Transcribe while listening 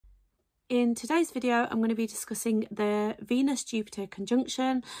In today's video, I'm going to be discussing the Venus-Jupiter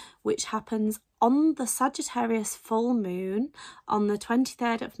conjunction, which happens on the Sagittarius full moon on the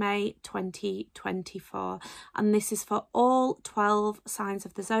 23rd of May 2024. And this is for all 12 signs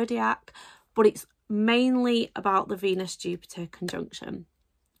of the zodiac, but it's mainly about the Venus-Jupiter conjunction.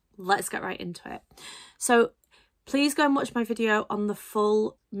 Let's get right into it. So please go and watch my video on the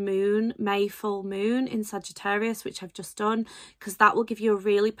full moon, May full moon in Sagittarius, which I've just done, because that will give you a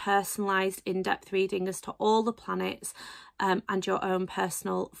really personalised, in-depth reading as to all the planets and your own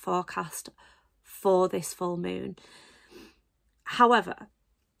personal forecast for this full moon. However,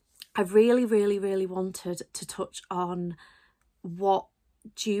 I really wanted to touch on what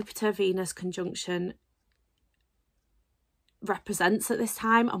Jupiter-Venus conjunction represents at this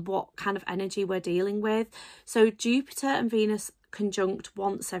time and what kind of energy we're dealing with. So Jupiter and Venus conjunct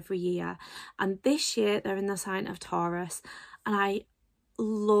once every year, and this year they're in the sign of Taurus, and I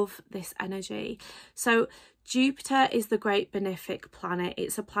love this energy. So Jupiter is the great benefic planet.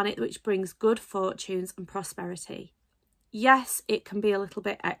 It's a planet which brings good fortunes and prosperity. Yes, it can be a little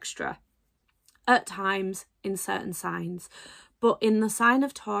bit extra at times in certain signs, but in the sign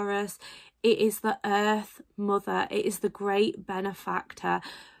of Taurus, it is the Earth Mother. It is the great benefactor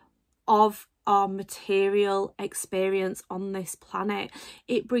of our material experience on this planet.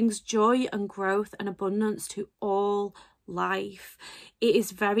 It brings joy and growth and abundance to all life. It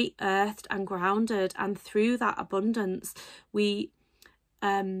is very earthed and grounded, and through that abundance, the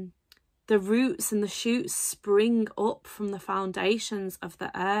roots and the shoots spring up from the foundations of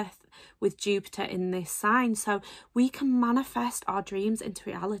the earth with Jupiter in this sign. So we can manifest our dreams into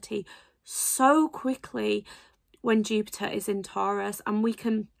reality so quickly when Jupiter is in Taurus, and we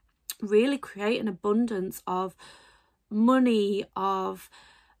can really create an abundance of money, of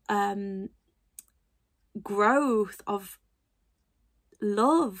growth, of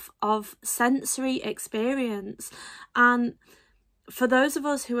love, of sensory experience. And for those of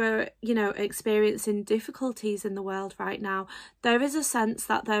us who are, experiencing difficulties in the world right now, there is a sense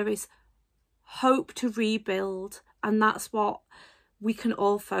that there is hope to rebuild, and that's what we can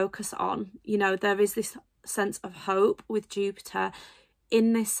all focus on. There is this sense of hope with Jupiter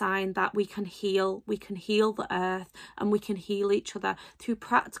in this sign that we can heal the earth, and we can heal each other through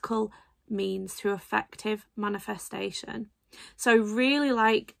practical means, through effective manifestation. So I really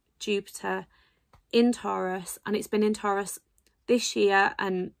like Jupiter in Taurus, and it's been in Taurus this year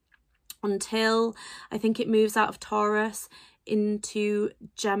and until I think it moves out of Taurus into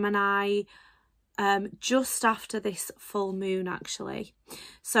Gemini just after this full moon, actually.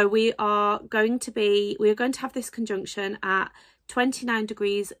 So we are going to have this conjunction at 29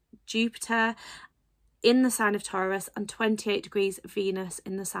 degrees Jupiter in the sign of Taurus and 28 degrees Venus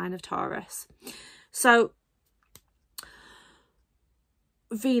in the sign of Taurus. So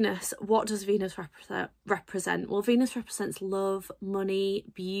Venus, what does Venus represent? Well, Venus represents love, money,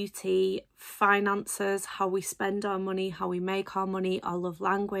 beauty, finances, how we spend our money, how we make our money, our love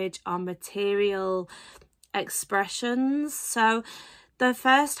language, our material expressions. So the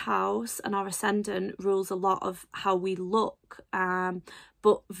first house and our ascendant rules a lot of how we look,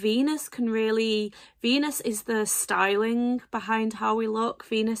 but Venus is the styling behind how we look.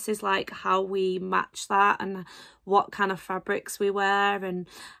 Venus is like how we match that and what kind of fabrics we wear and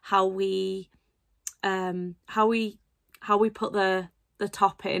how we put the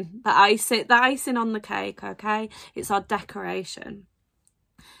topping, the icing on the cake. Okay, it's our decoration.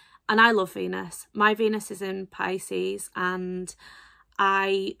 And I love Venus. My Venus is in Pisces, and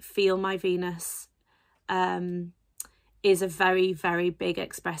I feel my Venus is a very big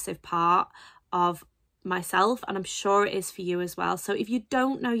expressive part of myself, and I'm sure it is for you as well. So if you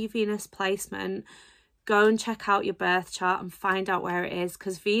don't know your Venus placement, go and check out your birth chart and find out where it is,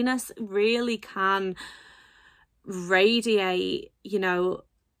 because Venus really can radiate,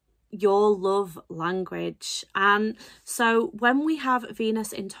 your love language. And so when we have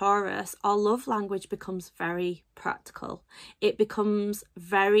Venus in Taurus, our love language becomes very practical. It becomes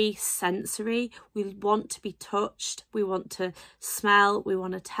very sensory. We want to be touched, we want to smell, we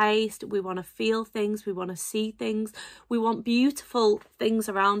want to taste, we want to feel things, we want to see things, we want beautiful things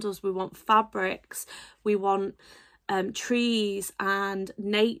around us, we want fabrics, we want trees and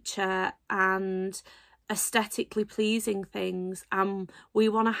nature and aesthetically pleasing things, and we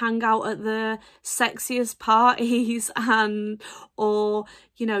want to hang out at the sexiest parties or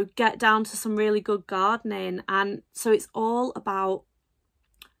get down to some really good gardening. And so it's all about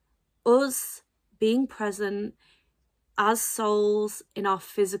us being present as souls in our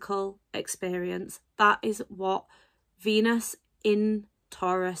physical experience. That is what Venus in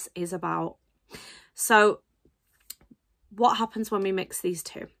Taurus is about. So what happens when we mix these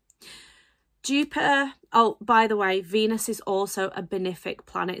two? Jupiter, oh, by the way, Venus is also a benefic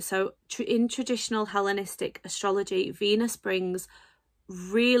planet. So in traditional Hellenistic astrology, Venus brings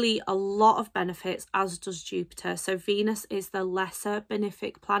really a lot of benefits, as does Jupiter. So Venus is the lesser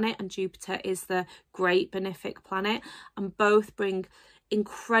benefic planet and Jupiter is the great benefic planet, and both bring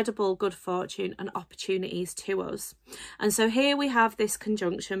incredible good fortune and opportunities to us. And so here we have this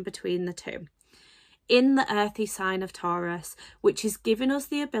conjunction between the two in the earthy sign of Taurus, which is giving us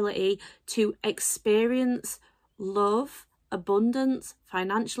the ability to experience love, abundance,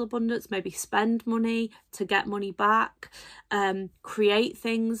 financial abundance, maybe spend money to get money back, create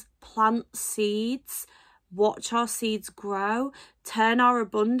things, plant seeds, watch our seeds grow, turn our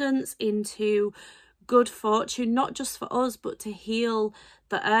abundance into good fortune, not just for us, but to heal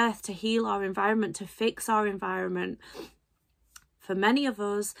the earth, to heal our environment, to fix our environment. For many of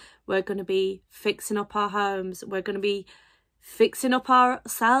us, we're going to be fixing up our homes. We're going to be fixing up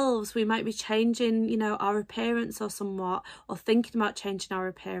ourselves. We might be changing, you know, our appearance or somewhat, or thinking about changing our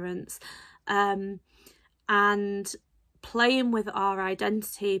appearance, and playing with our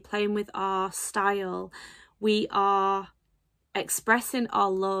identity, playing with our style. We are expressing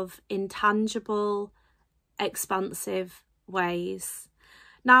our love in tangible, expansive ways.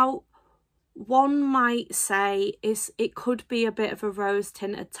 Now, one might say it could be a bit of a rose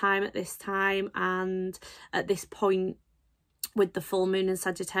tinted time at this time and at this point with the full moon in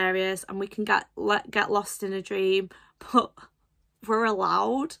Sagittarius, and we can get lost in a dream, but we're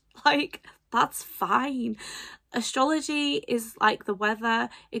allowed, like, that's fine. Astrology is like the weather,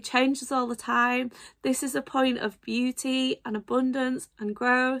 it changes all the time. This is a point of beauty and abundance and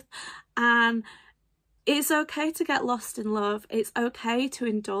growth, and it's okay to get lost in love. It's okay to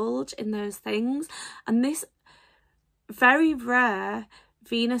indulge in those things. And this very rare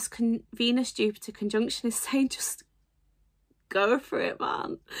Venus-Jupiter conjunction is saying, just go for it,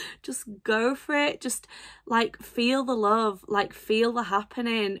 man. Just go for it. Just like feel the love, like feel the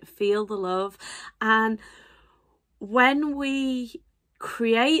happening, feel the love. And when we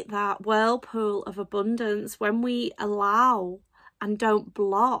create that whirlpool of abundance, when we allow and don't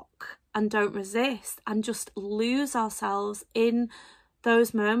block and don't resist and just lose ourselves in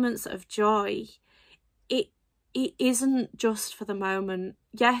those moments of joy, it isn't just for the moment.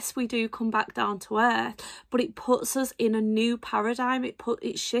 Yes, we do come back down to earth, but it puts us in a new paradigm.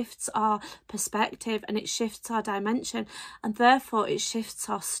 It shifts our perspective and it shifts our dimension, and therefore it shifts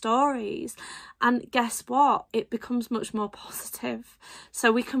our stories. And guess what? It becomes much more positive.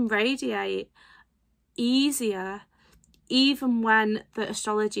 So we can radiate easier, even when the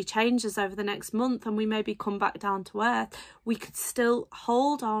astrology changes over the next month and we maybe come back down to earth, we could still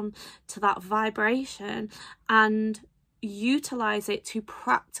hold on to that vibration and utilize it to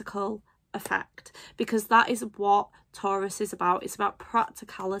practical effect, because that is what Taurus is about. It's about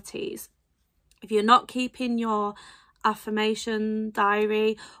practicalities. If you're not keeping your affirmation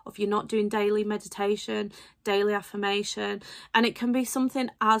diary, or if you're not doing daily meditation, daily affirmation, and it can be something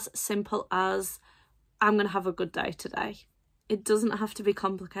as simple as, I'm going to have a good day today. It doesn't have to be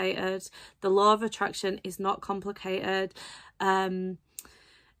complicated. The law of attraction is not complicated. You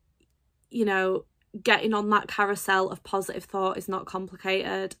know, getting on that carousel of positive thought is not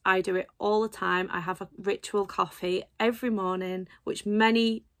complicated. I do it all the time. I have a ritual coffee every morning, which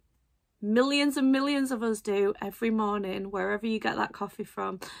many millions and millions of us do every morning, wherever you get that coffee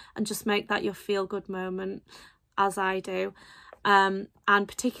from, and just make that your feel-good moment, as I do. And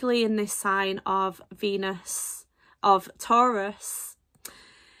particularly in this sign of Venus, of Taurus,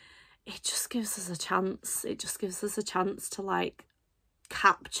 it just gives us a chance. It just gives us a chance to like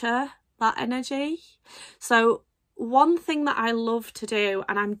capture that energy. So one thing that I love to do,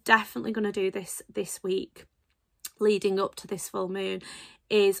 and I'm definitely going to do this week leading up to this full moon,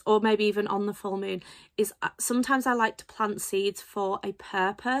 is, or maybe even on the full moon, is sometimes I like to plant seeds for a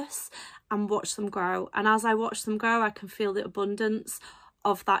purpose and watch them grow. And as I watch them grow, I can feel the abundance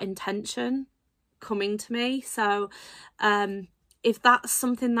of that intention coming to me. So if that's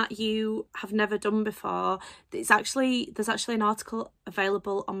something that you have never done before, there's actually an article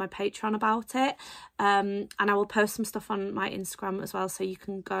available on my Patreon about it, and I will post some stuff on my Instagram as well, so you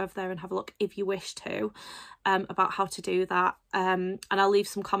can go over there and have a look if you wish to, about how to do that, and I'll leave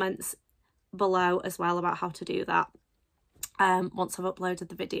some comments below as well about how to do that once I've uploaded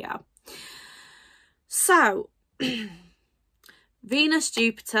the video. So Venus,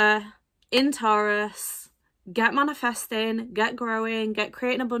 Jupiter in Taurus, get manifesting, get growing, get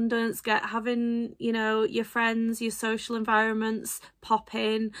creating abundance, get having, you know, your friends, your social environments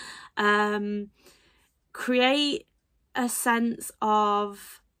popping, create a sense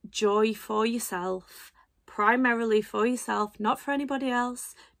of joy for yourself, primarily for yourself, not for anybody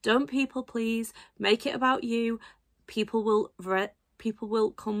else. Don't people please. Make it about you. People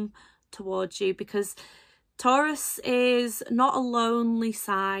will come towards you, because Taurus is not a lonely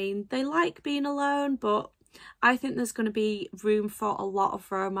sign. They like being alone, but I think there's going to be room for a lot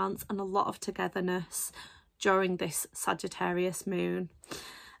of romance and a lot of togetherness during this Sagittarius moon.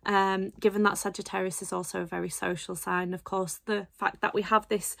 Given that Sagittarius is also a very social sign, of course, the fact that we have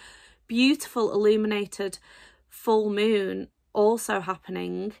this beautiful illuminated full moon also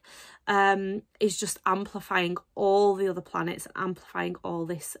happening is just amplifying all the other planets, amplifying all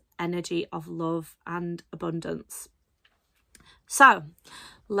this energy of love and abundance. So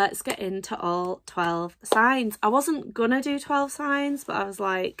let's get into all 12 signs. I wasn't gonna do 12 signs, but I was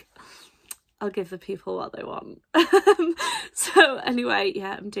like, I'll give the people what they want. So anyway,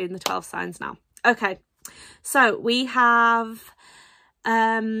 yeah, I'm doing the 12 signs now. Okay, so we have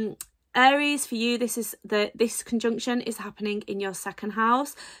Aries. For you, this conjunction is happening in your second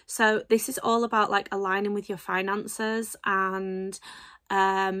house. So this is all about like aligning with your finances and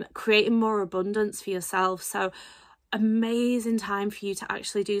creating more abundance for yourself. So amazing time for you to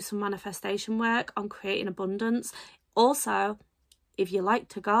actually do some manifestation work on creating abundance. Also, if you like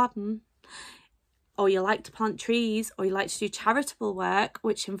to garden, or you like to plant trees, or you like to do charitable work,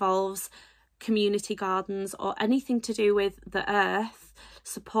 which involves community gardens or anything to do with the earth,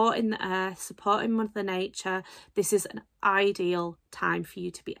 supporting the earth, supporting Mother Nature, this is an ideal time for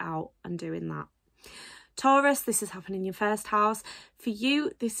you to be out and doing that. Taurus, this is happening in your first house. For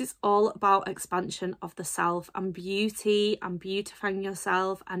you, this is all about expansion of the self and beauty and beautifying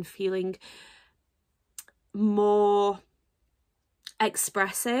yourself and feeling more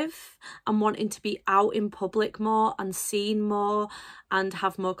expressive and wanting to be out in public more and seen more and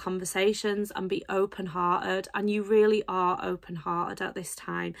have more conversations and be open-hearted. And you really are open-hearted at this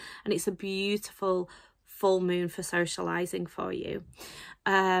time, and it's a beautiful full moon for socializing for you,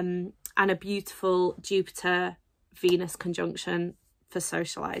 and a beautiful Jupiter Venus conjunction for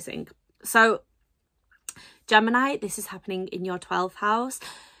socializing. So Gemini, this is happening in your 12th house.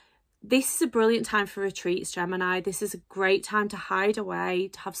 This is a brilliant time for retreats, Gemini. This is a great time to hide away,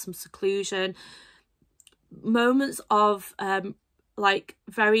 to have some seclusion, moments of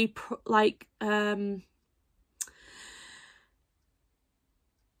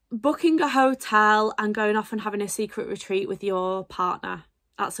booking a hotel and going off and having a secret retreat with your partner.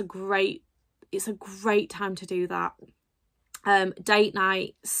 It's a great time to do that. Date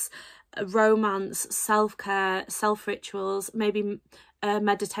nights, romance, self-care, self-rituals, maybe a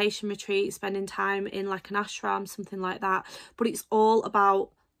meditation retreat, spending time in like an ashram, something like that. But it's all about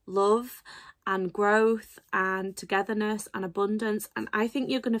love and growth and togetherness and abundance. And I think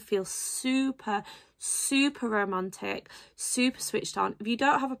you're going to feel super, super romantic, super switched on. If you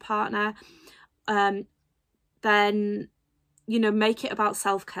don't have a partner, then, you know, make it about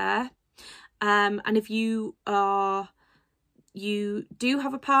self-care. And if you do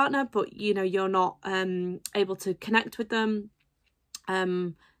have a partner, but, you know, you're not able to connect with them,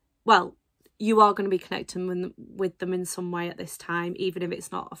 well, you are going to be connecting with them in some way at this time, even if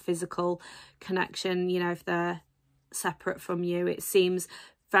it's not a physical connection. You know, if they're separate from you, it seems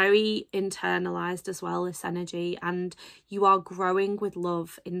very internalized as well, this energy, and you are growing with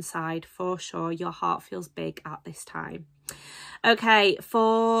love inside for sure. Your heart feels big at this time. Okay,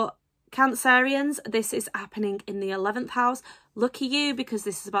 for Cancerians, this is happening in the 11th house. Lucky you, because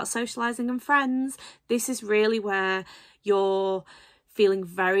this is about socializing and friends. This is really where you're feeling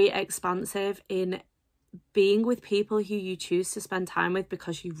very expansive in being with people who you choose to spend time with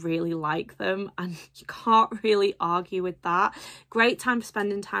because you really like them, and you can't really argue with that. Great time for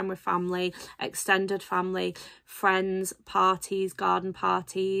spending time with family, extended family, friends, parties, garden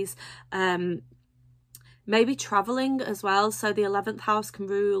parties, maybe traveling as well. So the 11th house can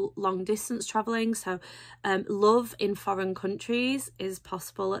rule long distance traveling, so love in foreign countries is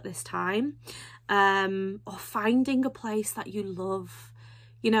possible at this time, or finding a place that you love,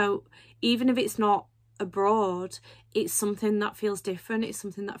 you know, even if it's not abroad, it's something that feels different, it's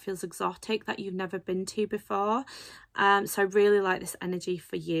something that feels exotic that you've never been to before. So I really like this energy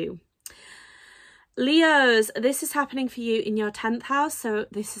for you. Leos, this is happening for you in your 10th house. So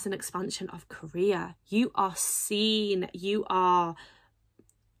this is an expansion of career. You are seen, you're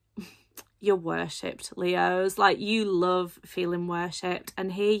worshipped, Leos. Like, you love feeling worshipped,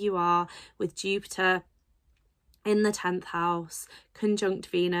 and here you are with Jupiter in the 10th house conjunct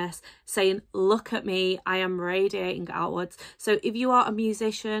Venus, saying, look at me, I am radiating outwards. So if you are a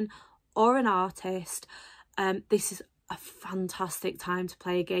musician or an artist, this is a fantastic time to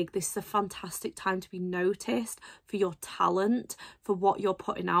play a gig. This is a fantastic time to be noticed for your talent, for what you're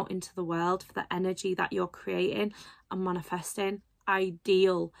putting out into the world, for the energy that you're creating and manifesting.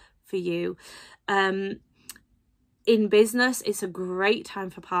 Ideal for you. In business, it's a great time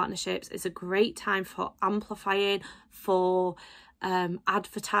for partnerships. It's a great time for amplifying, for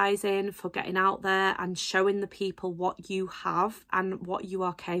advertising, for getting out there and showing the people what you have and what you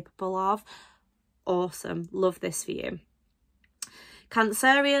are capable of. Awesome. Love this for you.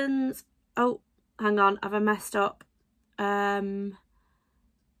 Cancerians. Oh, hang on. Have I messed up? No,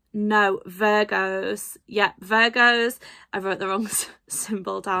 Virgos. Yeah, Virgos. I wrote the wrong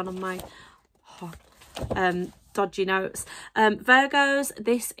symbol down on my dodgy notes. Virgos,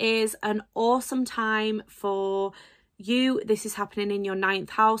 this is an awesome time for you. This is happening in your 9th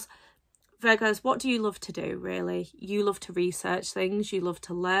house. Virgos, what do you love to do, really? You love to research things. You love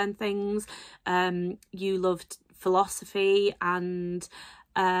to learn things. You love philosophy and,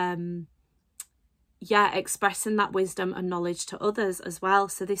 yeah, expressing that wisdom and knowledge to others as well.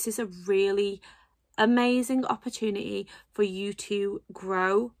 So this is a really amazing opportunity for you to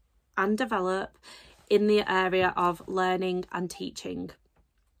grow and develop in the area of learning and teaching.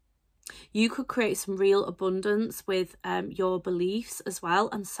 You could create some real abundance with your beliefs as well,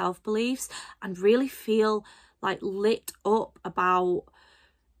 and self-beliefs, and really feel like lit up about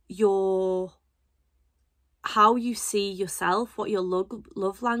how you see yourself, what your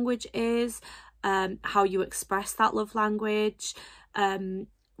love language is, how you express that love language,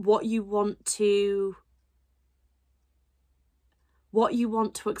 what you want to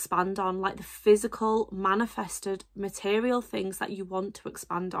expand on, like the physical manifested material things that you want to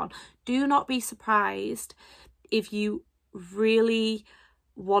expand on. Do not be surprised if you really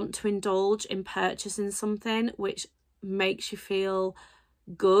want to indulge in purchasing something which makes you feel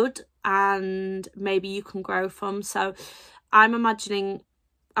good and maybe you can grow from. So I'm imagining,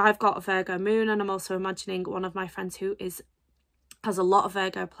 I've got a Virgo moon, and I'm also imagining one of my friends who has a lot of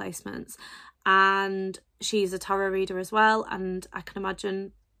Virgo placements, and she's a tarot reader as well, and I can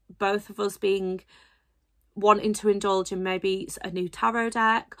imagine both of us wanting to indulge in maybe a new tarot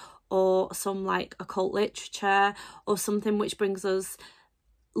deck or some like occult literature or something which brings us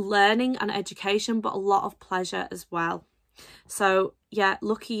learning and education, but a lot of pleasure as well. So yeah,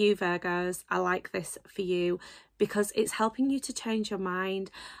 lucky you, Virgos. I like this for you because it's helping you to change your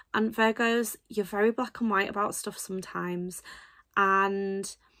mind. And Virgos, you're very black and white about stuff sometimes,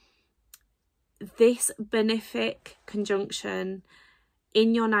 and this benefic conjunction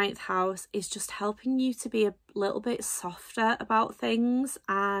in your 9th house is just helping you to be a little bit softer about things,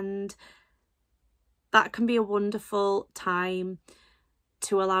 and that can be a wonderful time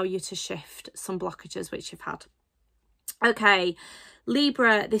to allow you to shift some blockages which you've had. Okay,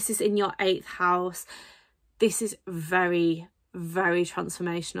 Libra, this is in your 8th house. This is very, very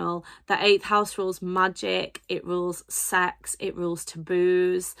transformational. The 8th house rules magic, it rules sex, it rules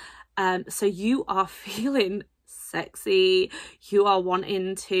taboos. So you are feeling sexy, you are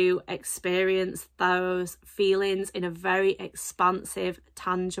wanting to experience those feelings in a very expansive,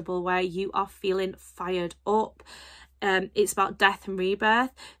 tangible way. You are feeling fired up. It's about death and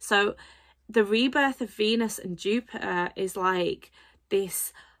rebirth. So the rebirth of Venus and Jupiter is like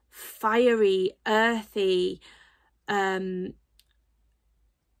this fiery, earthy,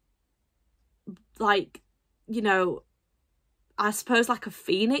 like, you know, I suppose like a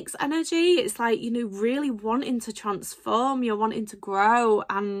phoenix energy. It's like, you know, really wanting to transform, you're wanting to grow.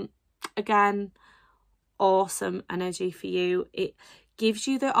 And again, awesome energy for you. It gives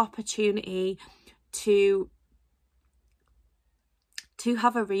you the opportunity to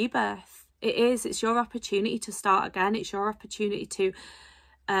have a rebirth. It's your opportunity to start again. It's your opportunity to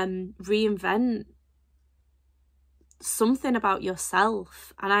reinvent something about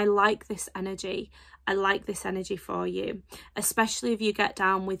yourself. And I like this energy. I like this energy for you, especially if you get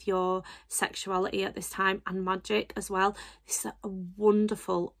down with your sexuality at this time and magic as well. This is a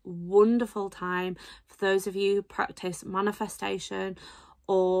wonderful, wonderful time for those of you who practice manifestation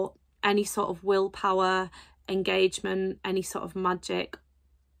or any sort of willpower, engagement, any sort of magic.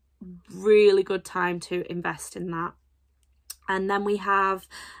 Really good time to invest in that. And then we have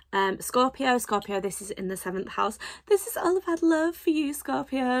Scorpio. Scorpio, this is in the 7th house. This is all about love for you,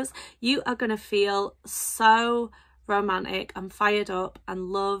 Scorpios. You are going to feel so romantic and fired up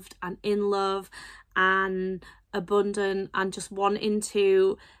and loved and in love and abundant and just wanting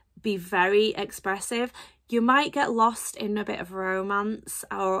to be very expressive. You might get lost in a bit of romance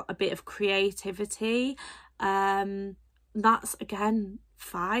or a bit of creativity. That's, again,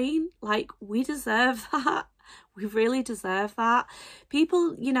 fine. Like, we deserve that. We really deserve that.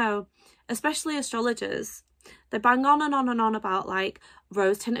 People, you know, especially astrologers, They bang on and on and on about like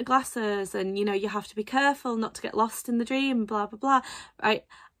rose tinted glasses and, you know, you have to be careful not to get lost in the dream, blah blah blah, right?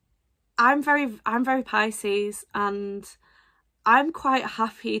 I'm very Pisces, and I'm quite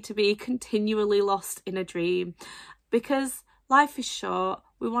happy to be continually lost in a dream, because life is short.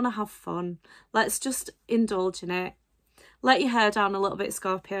 We want to have fun. Let's just indulge in it. Let your hair down a little bit,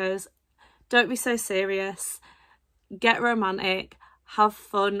 Scorpios. Don't be so serious. Get romantic. Have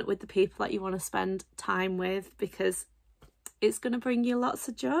fun with the people that you want to spend time with, because it's going to bring you lots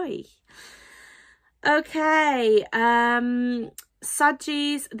of joy. Okay,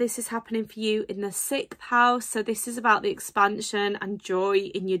 Saggies, this is happening for you in the 6th house. So this is about the expansion and joy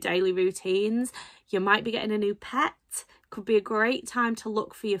in your daily routines. You might be getting a new pet. Could be a great time to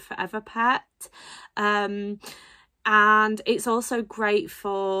look for your forever pet. And it's also great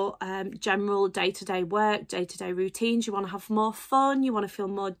for general day-to-day work, day-to-day routines. You want to have more fun, you want to feel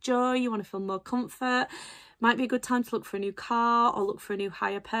more joy, you want to feel more comfort. Might be a good time to look for a new car or look for a new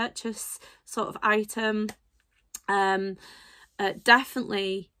hire purchase sort of item.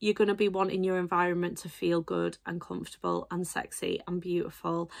 Definitely you're going to be wanting your environment to feel good and comfortable and sexy and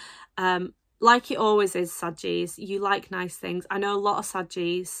beautiful. Like it always is, Saggies. You like nice things. I know a lot of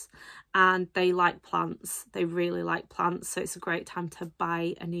Saggies and they like plants. They really like plants. So it's a great time to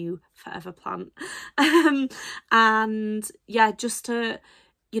buy a new forever plant. And yeah, just to,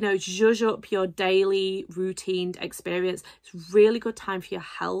 you know, zhuzh up your daily routine experience. It's a really good time for your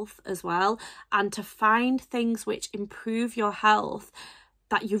health as well. And to find things which improve your health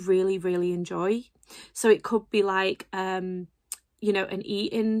that you really, really enjoy. So it could be like, you know, an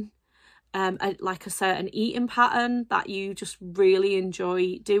eating, like a certain eating pattern that you just really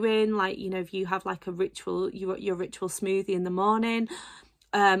enjoy doing. Like, you know, if you have like a ritual, your ritual smoothie in the morning,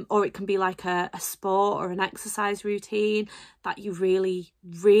 or it can be like a sport or an exercise routine that you really,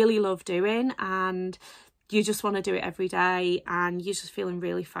 really love doing, and you just want to do it every day, and you're just feeling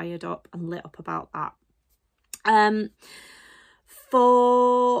really fired up and lit up about that.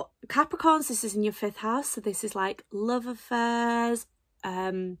 For Capricorns, this is in your 5th house. So this is like love affairs,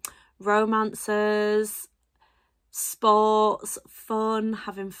 romances, sports, fun,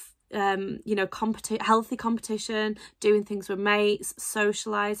 having you know, healthy competition, doing things with mates,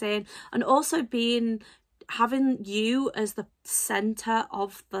 socializing, and also having you as the center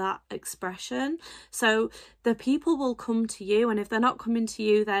of that expression. So the people will come to you, and if they're not coming to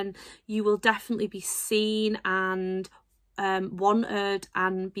you, then you will definitely be seen and wanted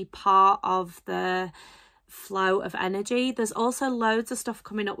and be part of the flow of energy. There's also loads of stuff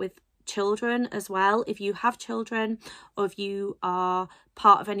coming up with children as well. If you have children, or if you are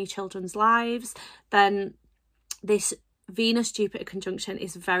part of any children's lives, then this Venus-Jupiter conjunction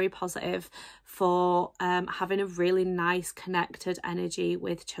is very positive for having a really nice connected energy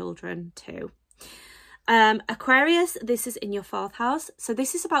with children too. Aquarius, this is in your 4th house. So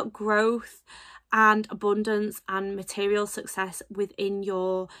this is about growth and abundance and material success within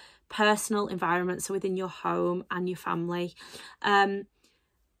your personal environment, so within your home and your family.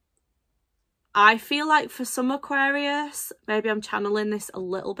 I feel like for some Aquarius, maybe I'm channeling this a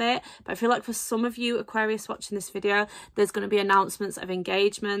little bit, but I feel like for some of you Aquarius watching this video, there's going to be announcements of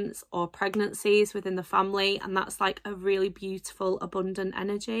engagements or pregnancies within the family, and that's like a really beautiful, abundant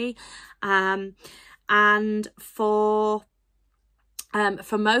energy. And for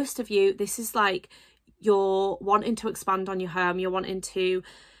most of you, this is like you're wanting to expand on your home, you're wanting to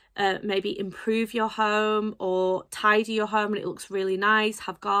maybe improve your home or tidy your home and it looks really nice,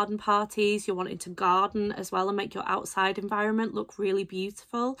 have garden parties, you're wanting to garden as well and make your outside environment look really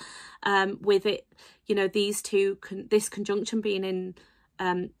beautiful. With it, you know, this conjunction being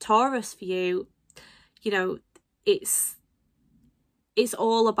in Taurus for you, you know, it's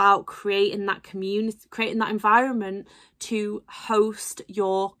all about creating that community, creating that environment to host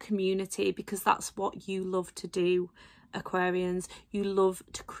your community, because that's what you love to do, Aquarians. You love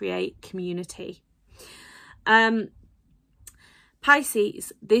to create community.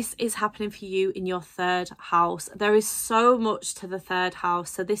 Pisces, this is happening for you in your 3rd house. There is so much to the 3rd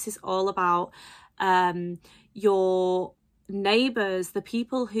house. So this is all about your neighbours, the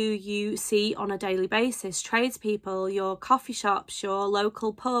people who you see on a daily basis, tradespeople, your coffee shops, your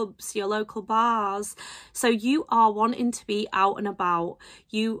local pubs, your local bars. So you are wanting to be out and about.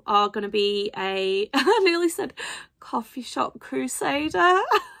 You are going to be I nearly said coffee shop crusader.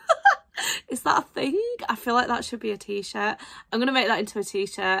 Is that a thing? I feel like that should be a t-shirt. I'm going to make that into a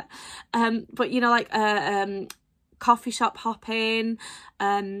t-shirt. But you know, like coffee shop hopping,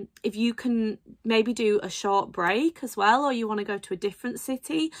 if you can maybe do a short break as well, or you want to go to a different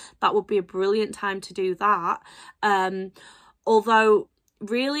city, that would be a brilliant time to do that. Although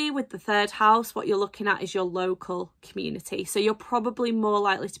really with the third house, what you're looking at is your local community. So you're probably more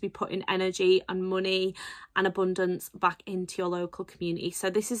likely to be putting energy and money and abundance back into your local community. So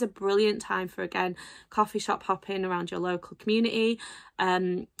this is a brilliant time for, again, coffee shop hopping around your local community.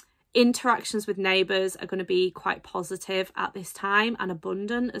 Interactions with neighbours are going to be quite positive at this time and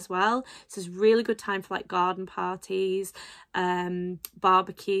abundant as well. So it's a really good time for like garden parties,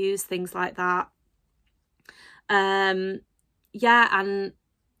 barbecues, things like that. Yeah, and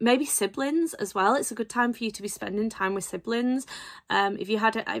maybe siblings as well. It's a good time for you to be spending time with siblings. If you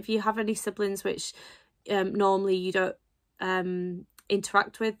have any siblings which normally you don't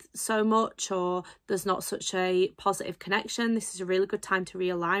interact with so much, or there's not such a positive connection, this is a really good time to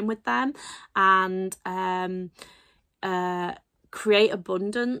realign with them and create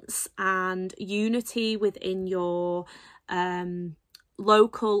abundance and unity within your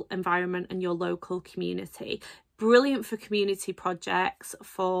local environment and your local community. Brilliant for community projects,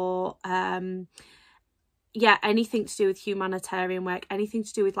 for yeah, anything to do with humanitarian work, anything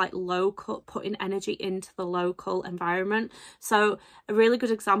to do with like local, putting energy into the local environment. So a really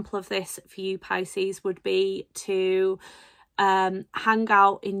good example of this for you Pisces would be to hang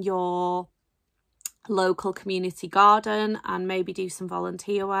out in your local community garden and maybe do some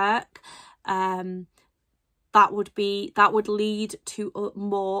volunteer work. That would lead to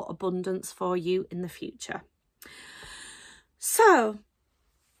more abundance for you in the future. So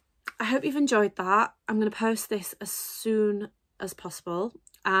I hope you've enjoyed that. I'm going to post this as soon as possible.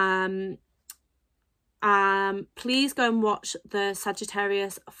 Please go and watch the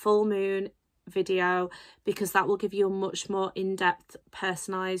Sagittarius full moon video, because that will give you a much more in-depth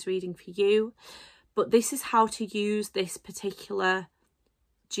personalized reading for you. But this is how to use this particular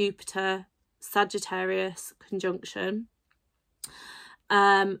Jupiter Sagittarius conjunction.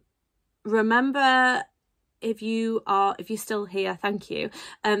 Remember, if you're still here, thank you.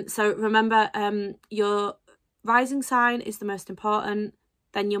 So remember, your rising sign is the most important,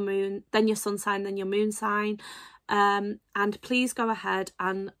 then your moon, then your sun sign, then your moon sign. And please go ahead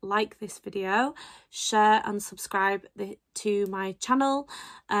and like this video, share and subscribe to my channel.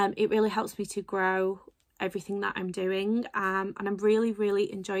 It really helps me to grow everything that I'm doing, and I'm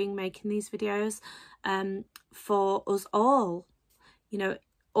really enjoying making these videos for us all, you know,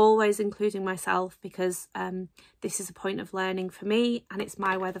 always including myself, because this is a point of learning for me, and it's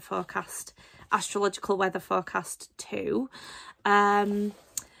my weather forecast, astrological weather forecast too. And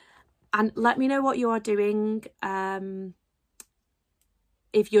let me know what you are doing,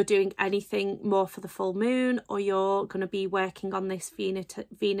 if you're doing anything more for the full moon, or you're going to be working on this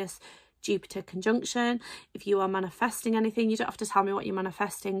Venus Jupiter conjunction. If you are manifesting anything, you don't have to tell me what you're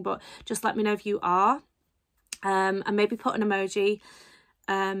manifesting, but just let me know if you are, and maybe put an emoji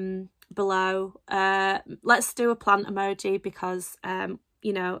below. Let's do a plant emoji, because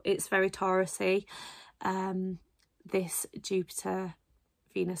you know, it's very Taurusy, this Jupiter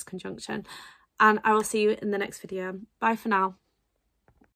Venus conjunction. And I will see you in the next video. Bye for now.